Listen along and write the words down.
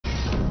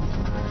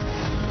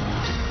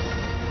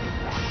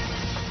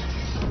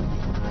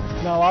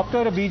Now,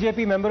 after a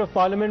BJP member of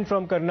parliament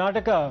from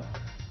Karnataka,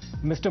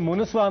 Mr.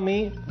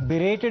 Muniswamy,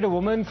 berated a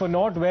woman for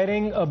not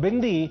wearing a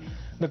bindi,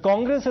 the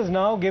Congress has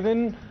now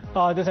given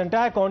this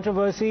entire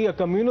controversy a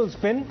communal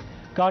spin.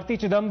 Karti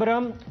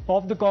Chidambaram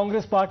of the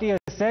Congress party has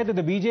said that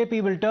the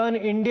BJP will turn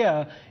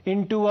India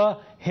into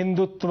a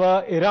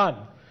Hindutva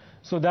Iran.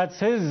 So that's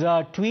his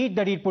tweet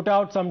that he put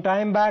out some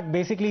time back,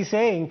 basically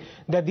saying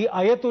that the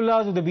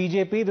Ayatollahs of the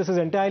BJP, this is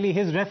entirely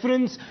his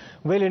reference,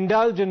 will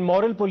indulge in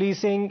moral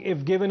policing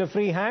if given a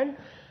free hand,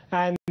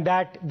 and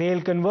that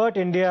they'll convert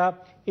India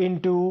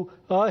into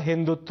a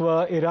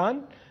Hindutva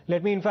Iran.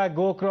 Let me in fact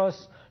go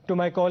across to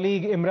my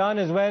colleague Imran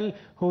as well,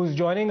 who's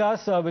joining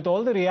us with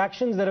all the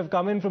reactions that have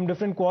come in from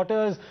different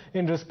quarters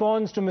in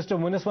response to Mr.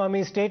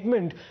 Muniswamy's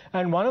statement.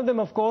 And one of them,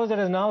 of course, that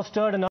has now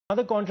stirred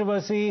another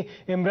controversy,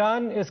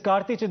 Imran, is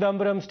Karti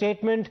Chidambaram's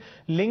statement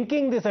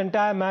linking this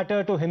entire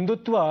matter to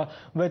Hindutva,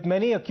 with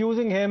many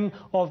accusing him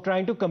of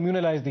trying to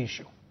communalize the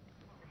issue.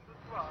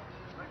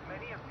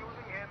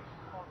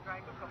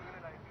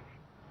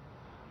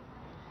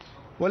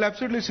 Well,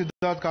 absolutely, Siddharth.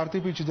 Karti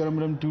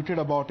Chidambaram tweeted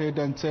about it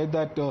and said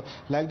that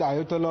like the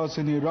Ayatollahs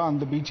in Iran,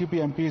 the BJP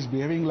MP is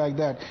behaving like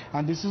that.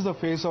 And this is the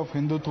face of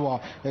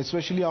Hindutva,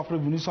 especially after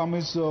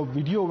Muniswamy's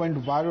video went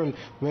viral,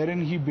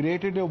 wherein he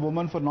berated a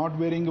woman for not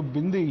wearing a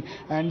bindi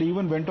and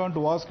even went on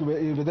to ask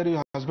whether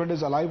your husband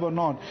is alive or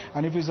not.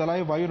 And if he's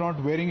alive, why are you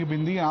not wearing a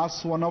bindi? And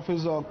asked one of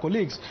his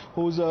colleagues,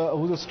 who's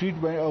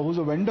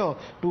a vendor,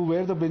 to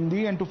wear the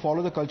bindi and to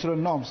follow the cultural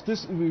norms.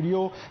 This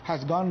video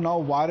has gone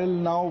now viral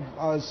now,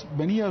 as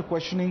many are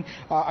questioning,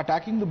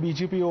 attacking the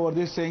BJP over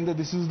this, saying that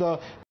this is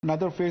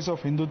another face of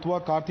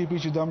Hindutva. Karti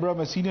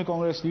Chidambaram, a senior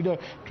Congress leader,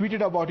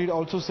 tweeted about it,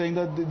 also saying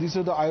that these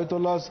are the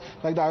Ayatollahs,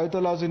 like the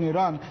Ayatollahs in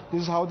Iran.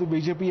 This is how the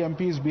BJP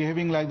MP is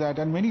behaving like that.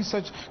 And many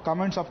such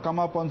comments have come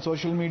up on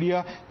social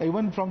media,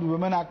 even from the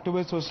women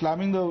activists who are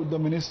slamming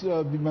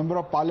the member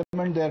of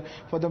parliament there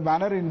for the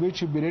manner in which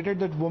he berated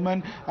that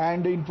woman,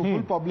 and in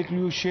full publicly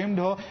you shamed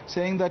her,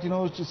 saying that, you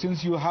know,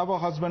 since you have a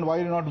husband, why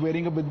are you not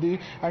wearing a bindi,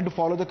 and to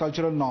follow the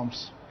cultural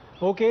norms.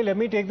 Okay, let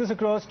me take this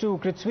across to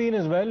Kritsveen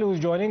as well, who's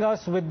joining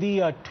us with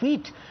the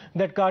tweet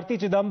that Karti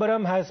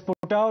Chidambaram has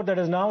put out that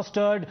has now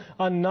stirred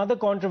another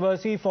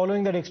controversy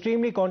following that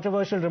extremely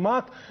controversial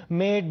remark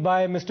made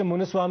by Mr.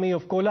 Muniswamy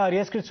of Kolar.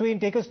 Yes,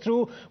 Kritsveen, take us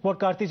through what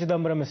Karti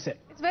Chidambaram has said.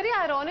 It's very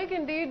ironic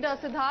indeed,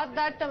 Siddharth,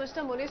 that Mr.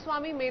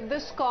 Muniswamy made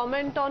this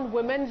comment on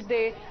Women's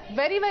Day.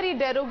 Very, very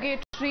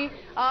derogatory.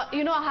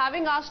 You know,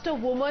 having asked a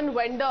woman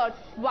vendor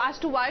as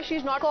to why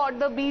she's not caught,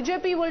 the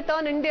BJP will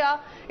turn India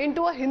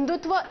into a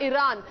Hindutva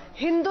Iran.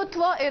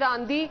 Hindutva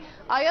Iran. The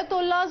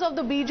Ayatollahs of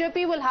the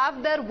BJP will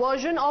have their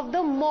version of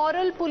the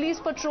moral police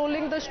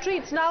patrolling the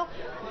streets. Now,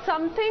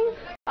 something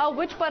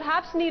which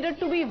perhaps needed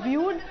to be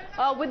viewed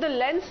with the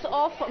lens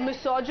of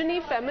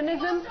misogyny,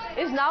 feminism,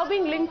 is now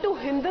being linked to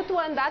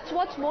Hindutva, and that's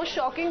what's most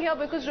shocking here,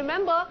 because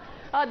remember,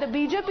 the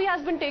BJP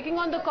has been taking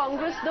on the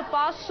Congress the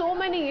past so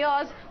many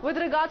years with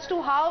regards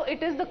to how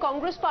it is the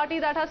Congress party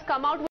that has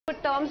come out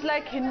with terms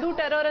like Hindu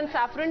terror and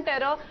saffron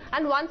terror.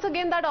 And once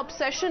again, that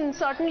obsession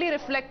certainly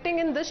reflecting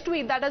in this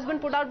tweet that has been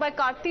put out by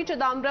Karti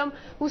Chidambaram,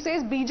 who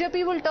says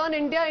BJP will turn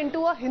India into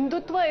a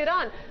Hindutva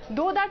Iran.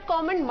 Though that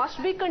comment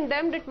must be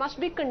condemned, it must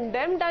be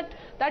condemned that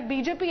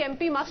BJP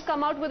MP must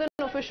come out with an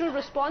official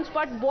response.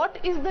 But what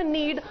is the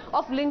need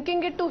of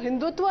linking it to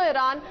Hindutva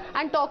Iran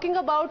and talking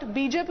about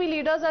BJP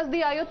leaders as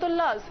the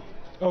Ayatollahs?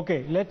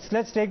 Okay,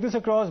 let's take this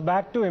across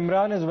back to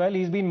Imran as well.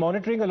 He's been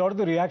monitoring a lot of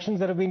the reactions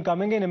that have been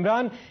coming in.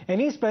 Imran,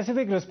 any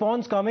specific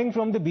response coming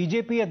from the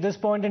BJP at this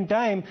point in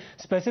time,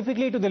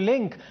 specifically to the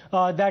link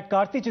that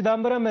Karti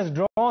Chidambaram has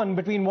drawn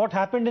between what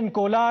happened in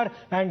Kolar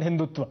and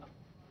Hindutva?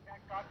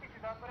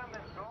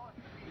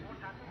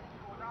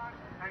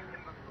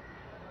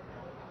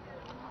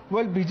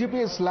 Well, BJP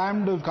has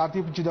slammed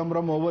Karti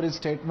Chidambaram over his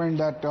statement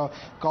that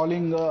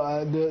calling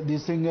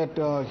this thing at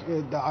the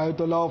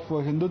Ayatollah of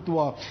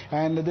Hindutva,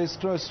 and they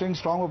string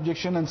strong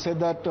objection and said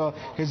that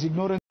his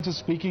ignorance is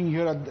speaking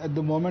here at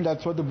the moment.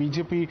 That's what the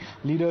BJP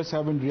leaders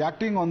have been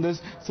reacting on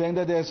this, saying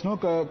that there's no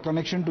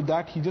connection to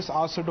that. He just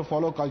asked her to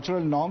follow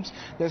cultural norms.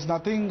 There's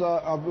nothing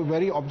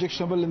very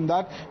objectionable in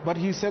that, but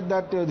he said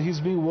that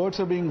his words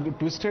are being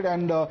twisted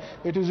and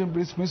it is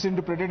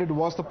misinterpreted. It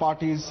was the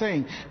party is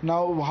saying.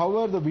 Now,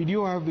 however, the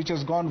video which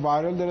has gone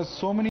viral, there are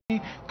so many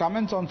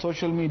comments on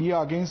social media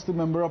against the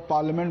member of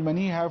parliament.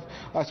 Many have,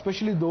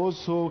 especially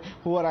those who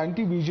are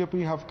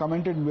anti-BJP, have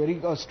commented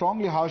very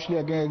strongly, harshly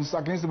against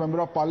the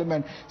member of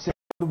parliament, saying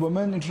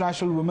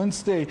International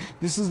Women's Day.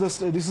 This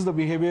is the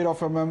behavior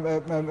of a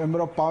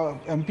member of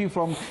MP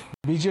from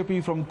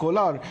BJP from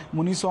Kolar,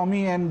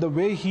 Muniswamy, and the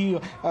way he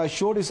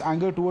showed his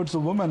anger towards the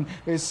woman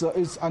is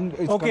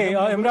okay.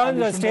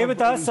 Imran, stay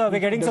with us. We're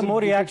getting some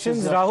more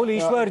reactions. Rahul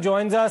Ishwar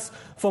joins us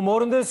for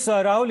more on this.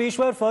 Rahul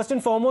Ishwar, first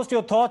and foremost,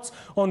 your thoughts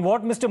on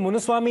what Mr.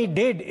 Muniswamy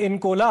did in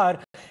Kolar,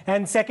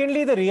 and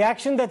secondly, the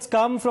reaction that's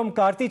come from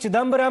Karti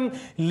Chidambaram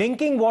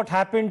linking what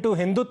happened to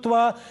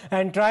Hindutva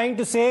and trying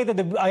to say that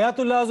the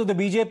Ayatollahs of the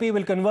BJP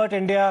will convert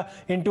India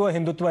into a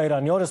Hindutva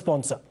Iran. Your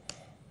response, sir?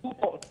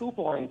 2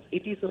 points.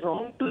 It is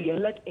wrong to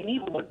yell at any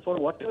woman for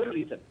whatever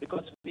reason,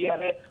 because we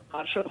are a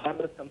harsha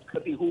Bharata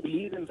Samskriti who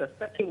believes in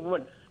respecting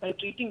women and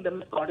treating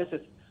them as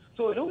goddesses.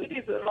 So, it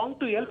is wrong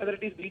to yell whether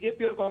it is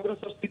BJP or Congress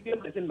or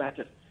CPM, doesn't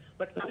matter.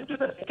 But coming to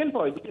the second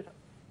point, which is...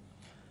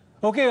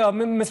 Okay,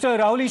 Mr.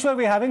 Rahul Ishwar,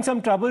 we're having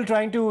some trouble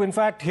trying to, in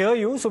fact, hear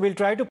you. So we'll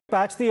try to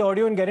patch the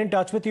audio and get in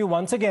touch with you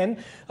once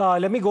again.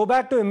 Let me go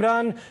back to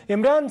Imran.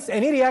 Imran,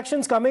 any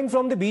reactions coming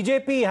from the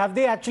BJP? Have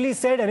they actually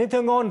said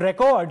anything on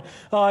record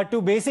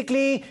to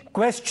basically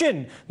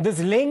question this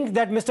link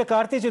that Mr.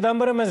 Karti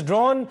Chidambaram has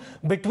drawn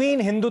between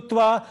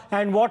Hindutva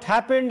and what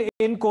happened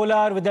in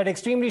Kolar with that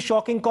extremely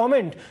shocking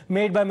comment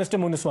made by Mr.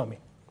 Muniswamy?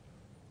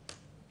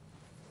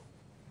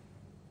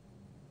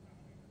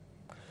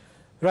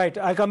 Right.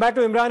 I'll come back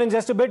to Imran in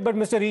just a bit, but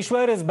Mr.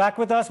 Ishwar is back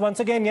with us once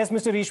again. Yes,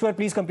 Mr. Ishwar,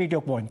 please complete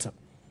your point, sir.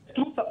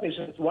 Two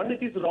submissions. One,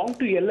 it is wrong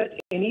to yell at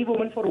any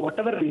woman for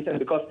whatever reason,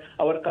 because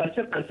our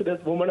culture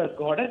considers woman as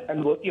goddess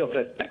and worthy of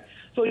respect.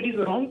 So it is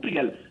wrong to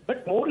yell.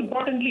 But more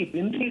importantly,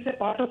 bindi is a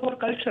part of our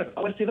culture,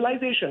 our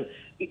civilization.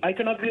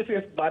 Iconography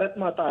of Bharat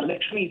Mata,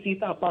 Lakshmi,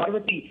 Sita,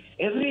 Parvati,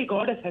 every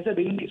goddess has a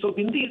bindi. So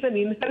bindi is an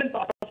inherent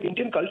part of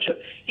Indian culture.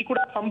 He could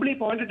have humbly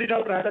pointed it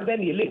out rather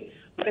than yelling.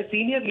 But a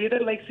senior leader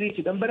like Sri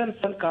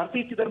Chidambaram's son,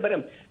 Karti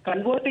Chidambaram,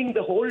 converting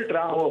the whole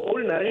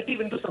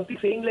narrative into something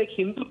saying like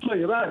Hindutva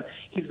Iran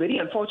is very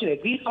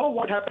unfortunate. We saw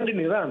what happened in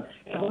Iran.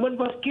 A woman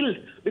was killed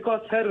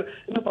because her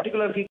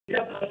particular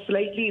hijab was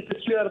slightly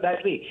this way or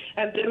that way.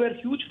 And there were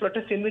huge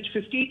protests in which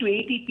 50 to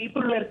 80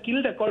 people were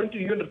killed according to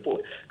UN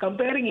report.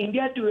 Comparing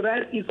India to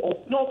Iran is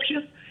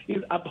obnoxious,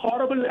 is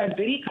abhorrible and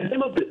very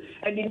condemnable.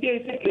 And India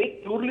is a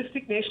great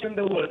pluralistic nation in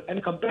the world.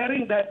 And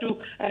comparing that to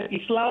an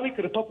Islamic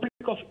Republic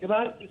of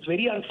Iran is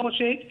very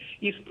unfortunate,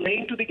 is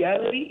playing to the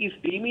gallery, is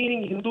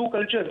demeaning Hindu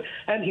culture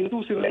and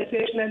Hindu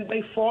civilization, and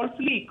by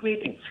falsely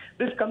equating.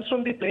 This comes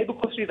from the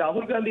playbook of Sri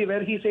Rahul Gandhi,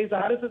 where he says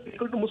RSS is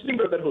equal to Muslim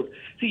Brotherhood.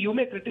 See, you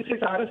may criticize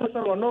RSS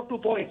on 1 or 2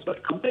 points,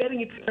 but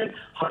comparing it with a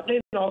hardline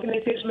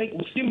organization like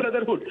Muslim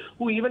Brotherhood,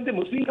 who even the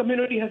Muslim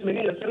community has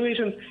many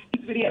reservations,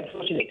 is very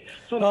unfortunate.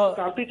 So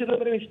Karti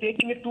Chidambaram is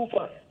taking it too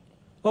far.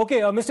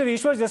 Okay, Mr.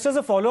 Ishwar, just as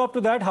a follow-up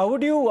to that, how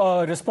would you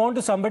respond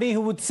to somebody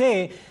who would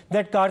say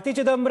that Karti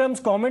Chidambaram's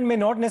comment may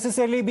not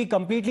necessarily be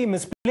completely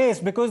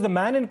misplaced because the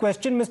man in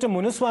question, Mr.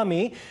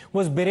 Muniswamy,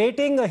 was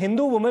berating a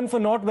Hindu woman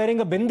for not wearing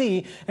a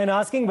bindi and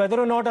asking whether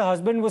or not her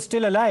husband was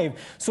still alive.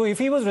 So if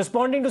he was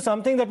responding to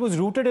something that was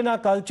rooted in our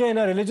culture, in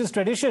our religious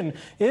tradition,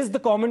 is the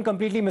comment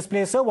completely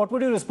misplaced, sir? What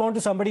would you respond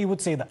to somebody who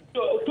would say that?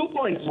 2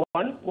 points.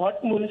 One,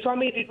 what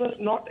Muniswamy did was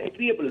not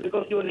agreeable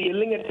because he was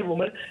yelling at a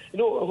woman,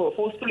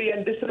 forcefully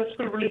and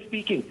disrespectfully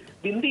speaking.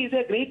 Bindi is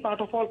a great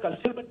part of our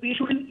culture, but we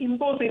shouldn't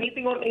impose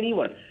anything on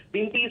anyone.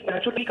 Bindi is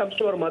naturally comes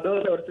to our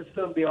mothers, our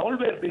sisters. They all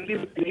wear bindi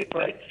with great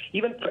pride.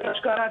 Even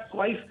Prakash Kara's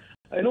wife,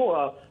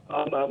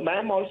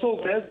 ma'am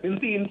also wears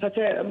bindi in such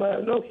a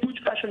huge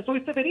fashion. So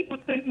it's a very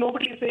good thing.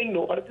 Nobody is saying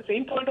no. But at the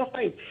same point of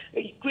time,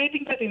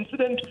 equating that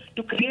incident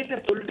to create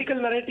a political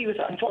narrative is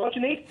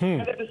unfortunate.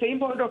 And at the same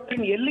point of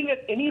time, yelling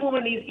at any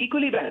woman is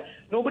equally bad.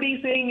 Nobody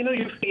is saying,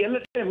 you yell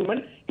at a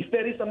woman. If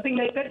there is something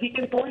like that, he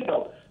can point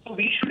out. So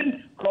we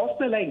shouldn't cross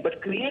the line.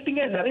 But creating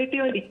a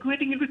narrative and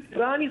equating it with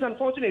Iran is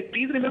unfortunate.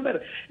 Please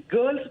remember,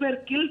 girls were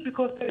killed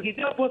because their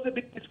hijab was a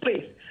bit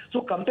misplaced.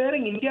 So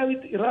comparing India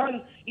with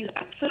Iran is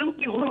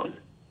absolutely horrible.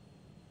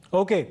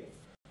 Okay.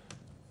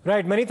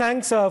 Right. Many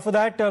thanks for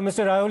that,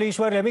 Mr. Rahul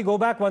Ishwar. Let me go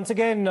back once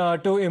again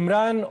to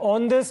Imran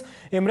on this.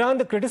 Imran,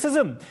 the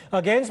criticism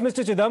against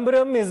Mr.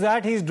 Chidambaram is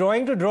that he's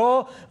trying to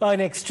draw an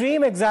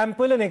extreme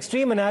example, an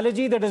extreme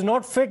analogy that does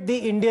not fit the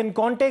Indian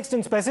context,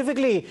 and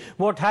specifically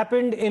what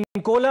happened in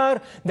Kolar,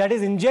 that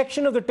is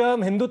injection of the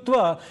term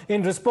Hindutva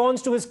in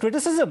response to his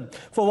criticism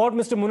for what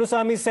Mr.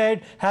 Muniswamy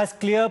said has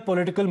clear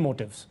political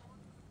motives.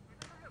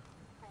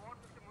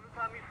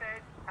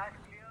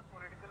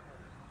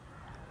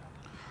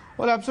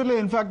 Well, absolutely.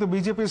 In fact, the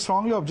BJP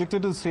strongly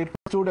objected to the statement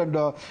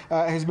and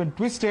has been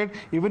twisted.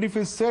 Even if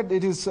it's said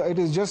it is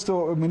just a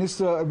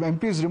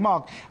MP's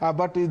remark,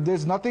 but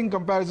there's nothing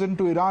comparison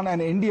to Iran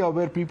and India,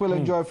 where people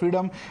enjoy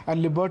freedom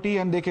and liberty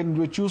and they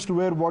can choose to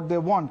wear what they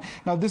want.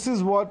 Now, this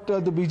is what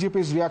the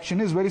BJP's reaction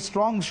is. Very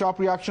strong, sharp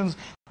reactions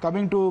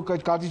coming to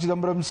Karti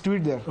Chidambaram's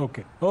tweet there.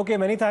 Okay. Okay,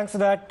 many thanks for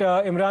that,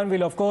 Imran.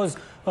 We'll, of course,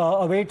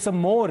 await some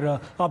more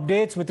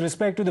updates with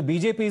respect to the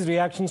BJP's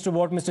reactions to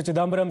what Mr.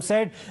 Chidambaram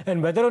said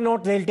and whether or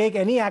not they'll take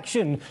any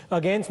action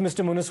against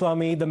Mr.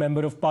 Muniswamy, the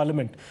Member of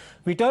Parliament.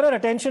 We turn our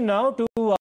attention now to